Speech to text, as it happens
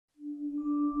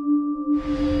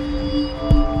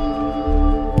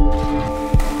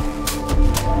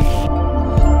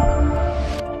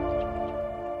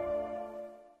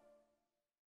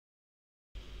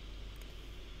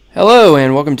Hello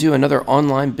and welcome to another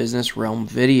Online Business Realm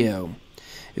video.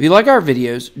 If you like our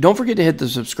videos, don't forget to hit the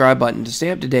subscribe button to stay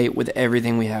up to date with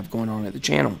everything we have going on at the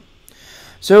channel.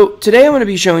 So today I'm going to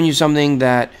be showing you something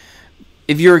that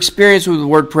if you're experienced with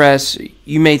WordPress,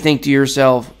 you may think to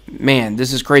yourself, man,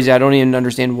 this is crazy. I don't even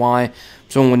understand why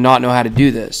someone would not know how to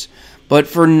do this. But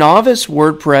for novice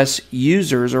WordPress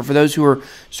users, or for those who are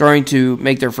starting to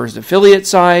make their first affiliate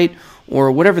site,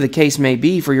 or whatever the case may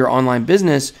be for your online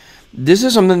business, this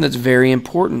is something that's very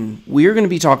important. We are going to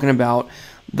be talking about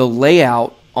the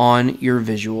layout on your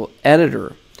visual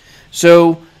editor.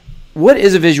 So, what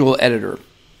is a visual editor?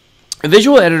 A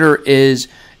visual editor is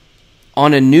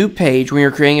on a new page. When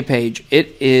you're creating a page,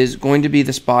 it is going to be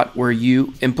the spot where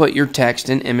you input your text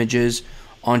and images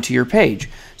onto your page.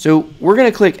 So, we're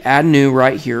going to click Add New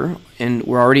right here, and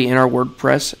we're already in our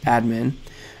WordPress admin,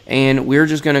 and we're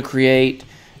just going to create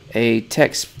a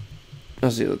text.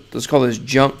 Let's call this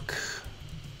junk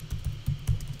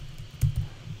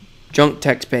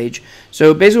text page.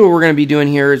 So basically what we're going to be doing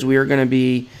here is we are going to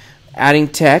be adding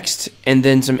text and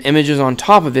then some images on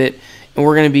top of it, and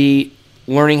we're going to be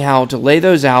learning how to lay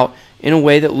those out in a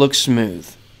way that looks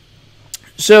smooth.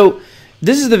 So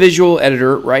this is the visual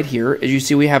editor right here. As you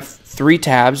see, we have 3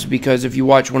 tabs because if you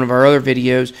watch one of our other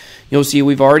videos, you'll see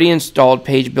we've already installed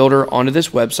Page Builder onto this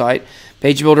website.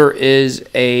 Page Builder is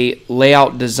a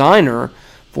layout designer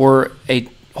for a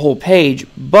whole page,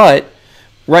 but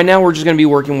right now we're just going to be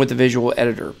working with the visual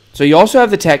editor. So you also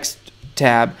have the text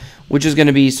tab, which is going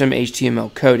to be some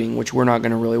HTML coding, which we're not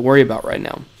going to really worry about right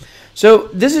now. So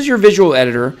this is your visual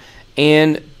editor,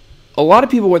 and a lot of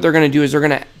people, what they're going to do is they're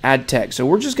going to add text. So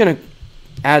we're just going to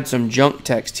add some junk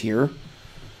text here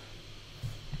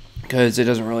because it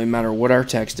doesn't really matter what our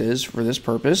text is for this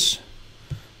purpose.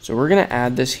 So we're going to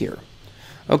add this here.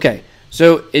 Okay,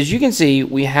 so as you can see,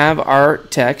 we have our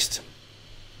text,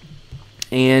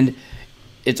 and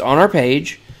it's on our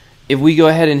page. If we go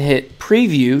ahead and hit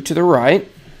preview to the right,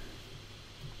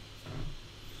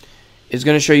 it's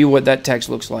going to show you what that text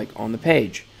looks like on the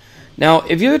page. Now,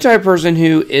 if you're the type of person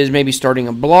who is maybe starting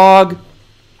a blog,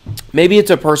 maybe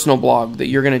it's a personal blog that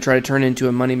you're going to try to turn into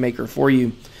a money maker for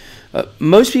you,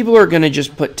 most people are going to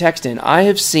just put text in. I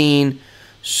have seen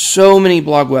so many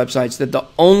blog websites that the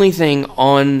only thing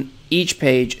on each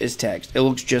page is text. It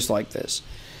looks just like this.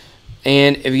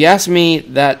 And if you ask me,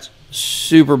 that's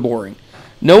super boring.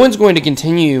 No one's going to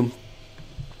continue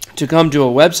to come to a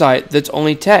website that's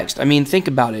only text. I mean, think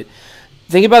about it.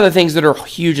 Think about the things that are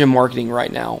huge in marketing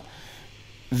right now.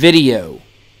 Video,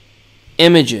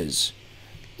 images.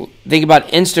 Think about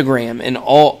Instagram and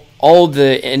all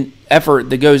the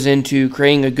effort that goes into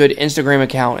creating a good Instagram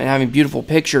account and having beautiful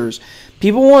pictures.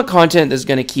 People want content that's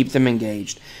going to keep them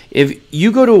engaged. If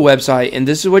you go to a website and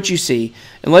this is what you see,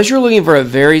 unless you're looking for a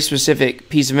very specific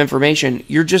piece of information,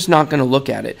 you're just not going to look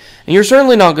at it. And you're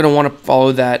certainly not going to want to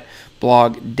follow that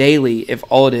blog daily if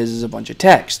all it is a bunch of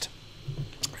text.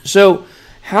 So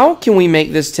how can we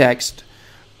make this text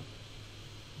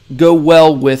go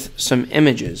well with some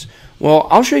images? Well,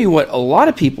 I'll show you what a lot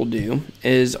of people do.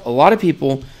 Is a lot of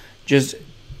people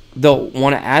they'll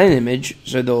want to add an image,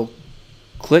 so they'll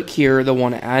click here, they'll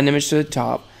want to add an image to the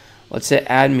top. Let's say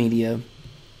add media,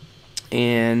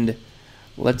 and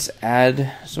let's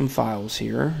add some files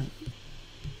here.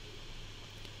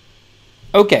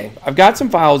 Okay, I've got some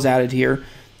files added here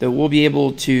that we'll be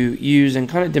able to use and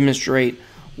kind of demonstrate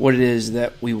what it is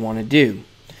that we want to do.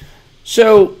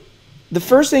 So the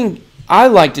first thing I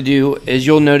like to do is,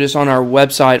 you'll notice on our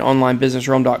website,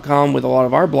 onlinebusinessrealm.com, with a lot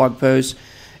of our blog posts,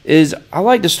 is I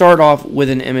like to start off with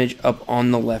an image up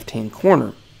on the left-hand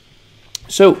corner.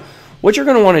 So what you're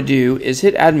going to want to do is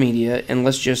hit Add Media, and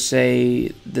let's just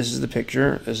say this is the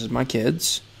picture. This is my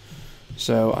kids.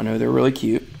 So I know they're really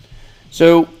cute.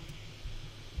 So,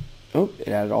 oh, it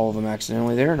added all of them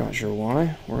accidentally there. Not sure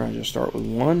why. We're going to just start with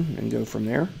one and go from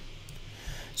there.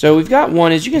 So we've got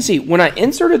one. As you can see, when I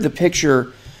inserted the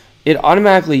picture, it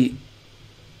automatically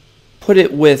put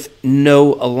it with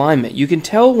no alignment. You can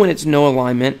tell when it's no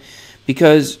alignment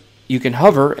because you can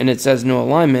hover and it says no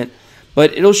alignment,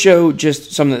 but it'll show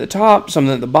just something at the top,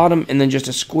 something at the bottom, and then just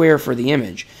a square for the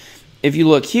image. If you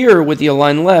look here with the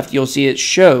align left, you'll see it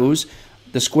shows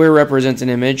the square represents an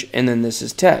image, and then this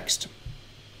is text.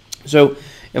 So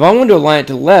if I want to align it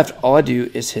to the left, all I do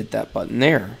is hit that button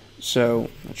there. So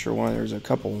not sure why there's a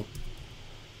couple.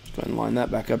 Let's go ahead and line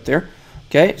that back up there.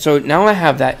 Okay, so now I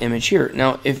have that image here.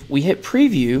 Now, if we hit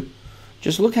preview,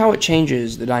 just look how it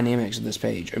changes the dynamics of this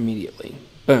page immediately.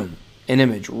 Boom, an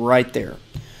image right there.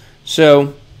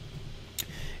 So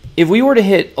if we were to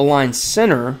hit align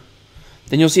center,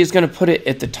 then you'll see it's going to put it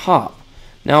at the top.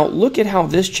 Now, look at how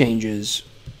this changes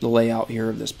the layout here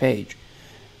of this page.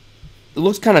 It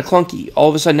looks kind of clunky. All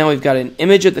of a sudden now we've got an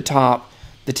image at the top.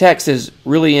 The text is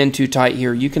really in too tight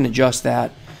here. You can adjust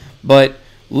that. But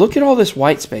look at all this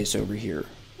white space over here.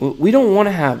 We don't want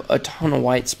to have a ton of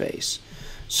white space.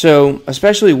 So,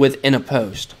 especially within a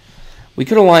post. We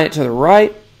could align it to the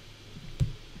right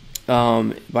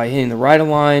by hitting the right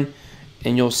align,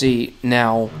 and you'll see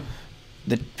now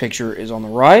the picture is on the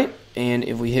right. And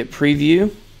if we hit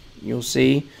preview, you'll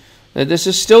see that this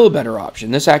is still a better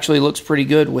option. This actually looks pretty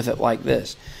good with it like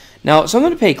this. Now,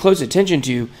 something to pay close attention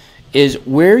to is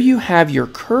where you have your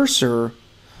cursor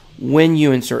when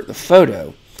you insert the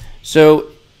photo. So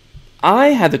I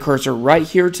had the cursor right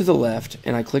here to the left,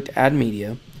 and I clicked Add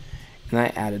Media, and I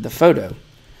added the photo.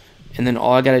 And then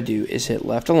all I got to do is hit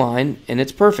left align, and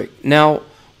it's perfect. Now,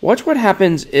 watch what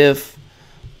happens if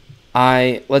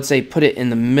I, let's say, put it in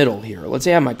the middle here. Let's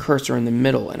say I have my cursor in the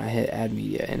middle, and I hit Add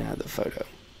Media and add the photo.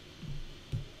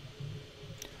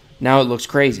 Now it looks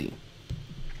crazy.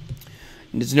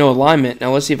 There's no alignment.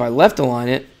 Now let's see if I left align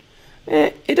it.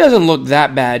 It doesn't look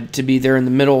that bad to be there in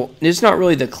the middle. It's not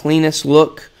really the cleanest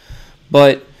look,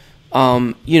 but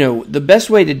you know, the best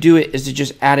way to do it is to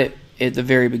just add it at the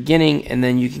very beginning, and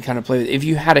then you can kind of play with it. If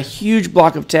you had a huge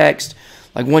block of text,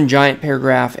 like one giant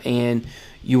paragraph, and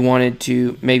you wanted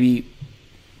to maybe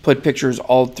put pictures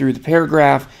all through the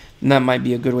paragraph, then that might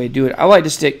be a good way to do it. I like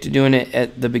to stick to doing it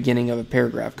at the beginning of a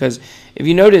paragraph, because if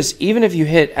you notice, even if you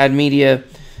hit Add Media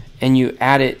and you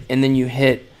add it, and then you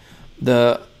hit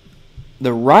the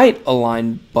right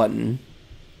align button,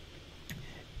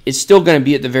 it's still going to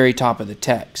be at the very top of the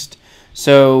text.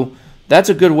 So that's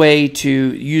a good way to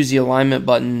use the alignment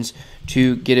buttons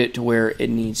to get it to where it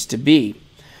needs to be.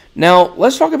 Now,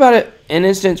 let's talk about an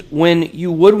instance when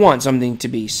you would want something to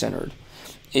be centered.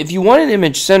 If you want an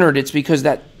image centered, it's because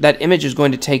that image is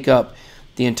going to take up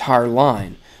the entire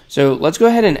line. So let's go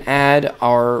ahead and add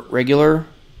our original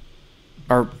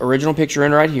picture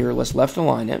in right here. Let's left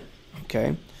align it.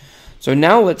 Okay. So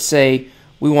now let's say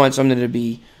we want something to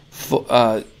be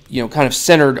kind of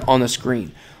centered on the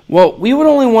screen. Well, we would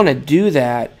only want to do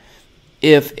that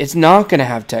if it's not going to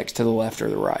have text to the left or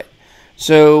the right.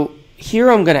 So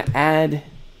here I'm going to add,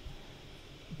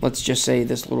 let's just say,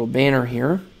 this little banner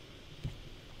here.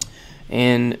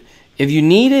 And if you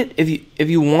need it, if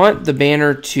you want the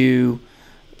banner to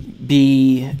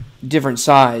be different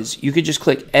size, you could just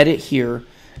click edit here,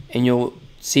 and you'll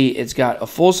see it's got a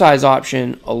full size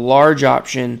option, a large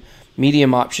option,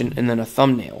 medium option, and then a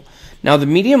thumbnail. Now the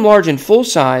medium, large, and full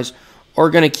size are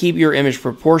going to keep your image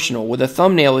proportional. With a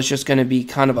thumbnail, it's just going to be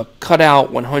kind of a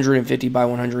cutout 150 by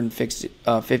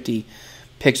 150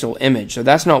 pixel image. So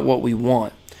that's not what we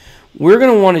want. We're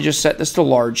going to want to just set this to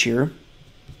large here.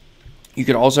 You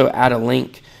could also add a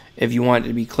link if you want it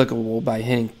to be clickable by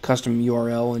hitting custom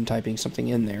URL and typing something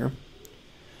in there.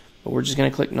 But we're just going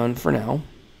to click none for now.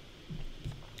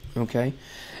 Okay.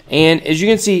 And as you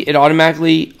can see, it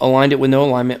automatically aligned it with no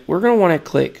alignment. We're going to want to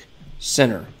click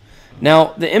center.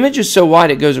 Now, the image is so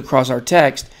wide it goes across our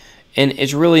text, and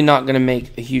it's really not going to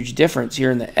make a huge difference here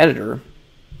in the editor.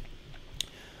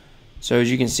 So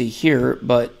as you can see here,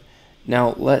 but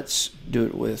now let's do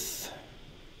it with,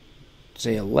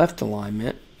 say, a left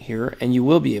alignment here, and you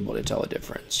will be able to tell a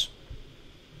difference.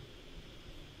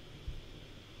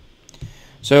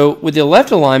 So with the left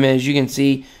alignment, as you can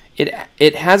see,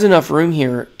 it has enough room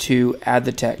here to add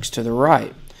the text to the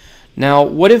right. Now,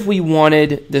 what if we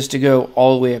wanted this to go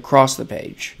all the way across the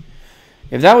page?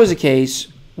 If that was the case,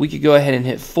 we could go ahead and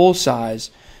hit full size,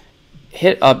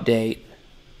 hit update.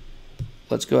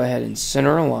 Let's go ahead and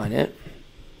center align it.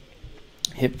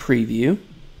 Hit preview.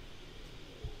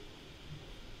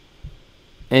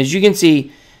 And as you can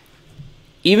see,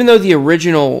 even though the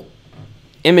original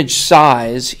image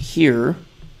size here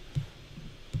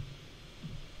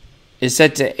is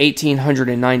set to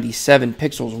 1897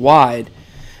 pixels wide,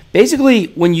 basically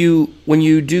when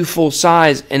you do full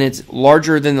size and it's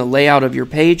larger than the layout of your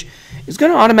page, it's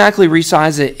going to automatically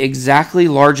resize it exactly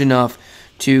large enough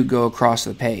to go across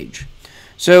the page.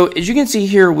 So as you can see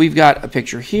here, we've got a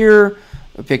picture here,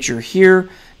 a picture here.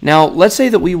 Now let's say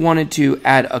that we wanted to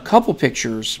add a couple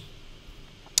pictures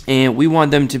and we want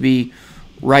them to be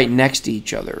right next to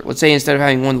each other. Let's say instead of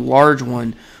having one large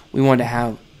one, we want to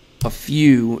have a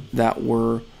few that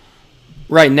were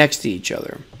right next to each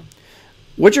other.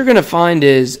 What you're going to find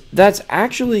is that's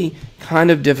actually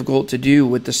kind of difficult to do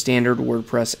with the standard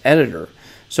WordPress editor.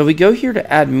 So we go here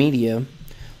to add media.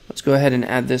 Let's go ahead and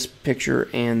add this picture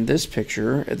and this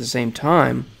picture at the same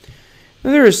time.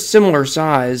 Now, they're a similar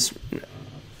size,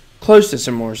 close to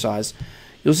similar size.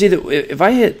 You'll see that if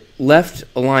I hit left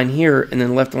align here and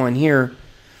then left align here,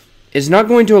 is not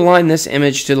going to align this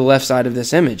image to the left side of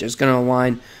this image. It's going to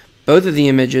align both of the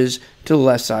images to the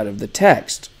left side of the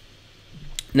text.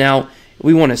 Now, if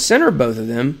we want to center both of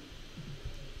them,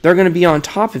 they're going to be on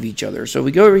top of each other. So if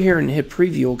we go over here and hit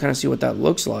preview, we'll kind of see what that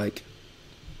looks like.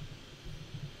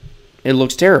 It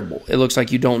looks terrible. It looks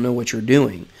like you don't know what you're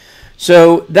doing.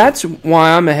 So that's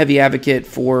why I'm a heavy advocate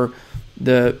for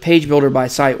the page builder by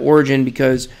site origin,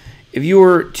 because if you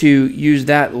were to use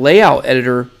that layout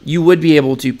editor, you would be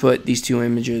able to put these two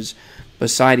images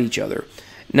beside each other.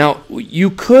 Now,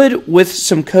 you could, with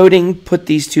some coding, put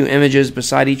these two images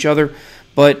beside each other,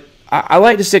 but I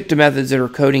like to stick to methods that are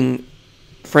coding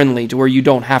friendly, to where you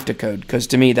don't have to code, because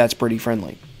to me that's pretty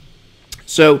friendly.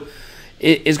 So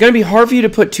it's going to be hard for you to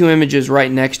put two images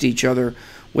right next to each other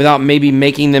without maybe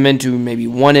making them into maybe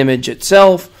one image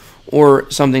itself or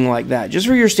something like that. Just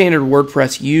for your standard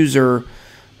WordPress user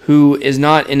who is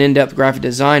not an in-depth graphic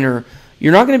designer,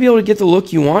 you're not going to be able to get the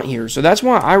look you want here. So that's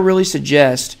why I really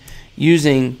suggest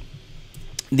using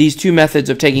these two methods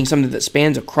of taking something that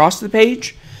spans across the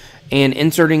page and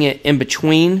inserting it in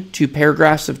between two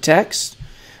paragraphs of text,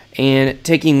 and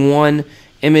taking one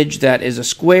image that is a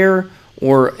square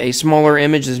or a smaller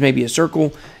image that's maybe a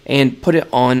circle and put it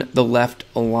on the left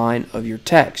line of your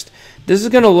text. This is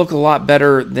going to look a lot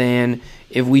better than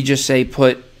if we just say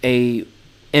put a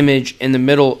image in the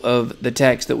middle of the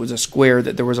text that was a square,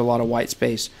 that there was a lot of white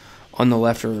space on the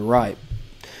left or the right.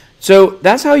 So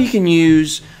that's how you can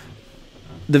use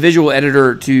the visual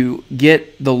editor to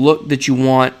get the look that you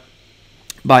want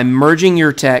by merging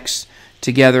your text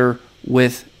together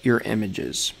with your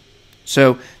images.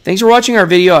 So thanks for watching our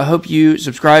video. I hope you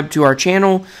subscribe to our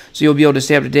channel so you'll be able to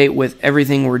stay up to date with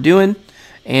everything we're doing.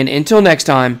 And until next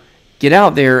time, get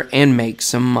out there and make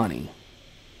some money.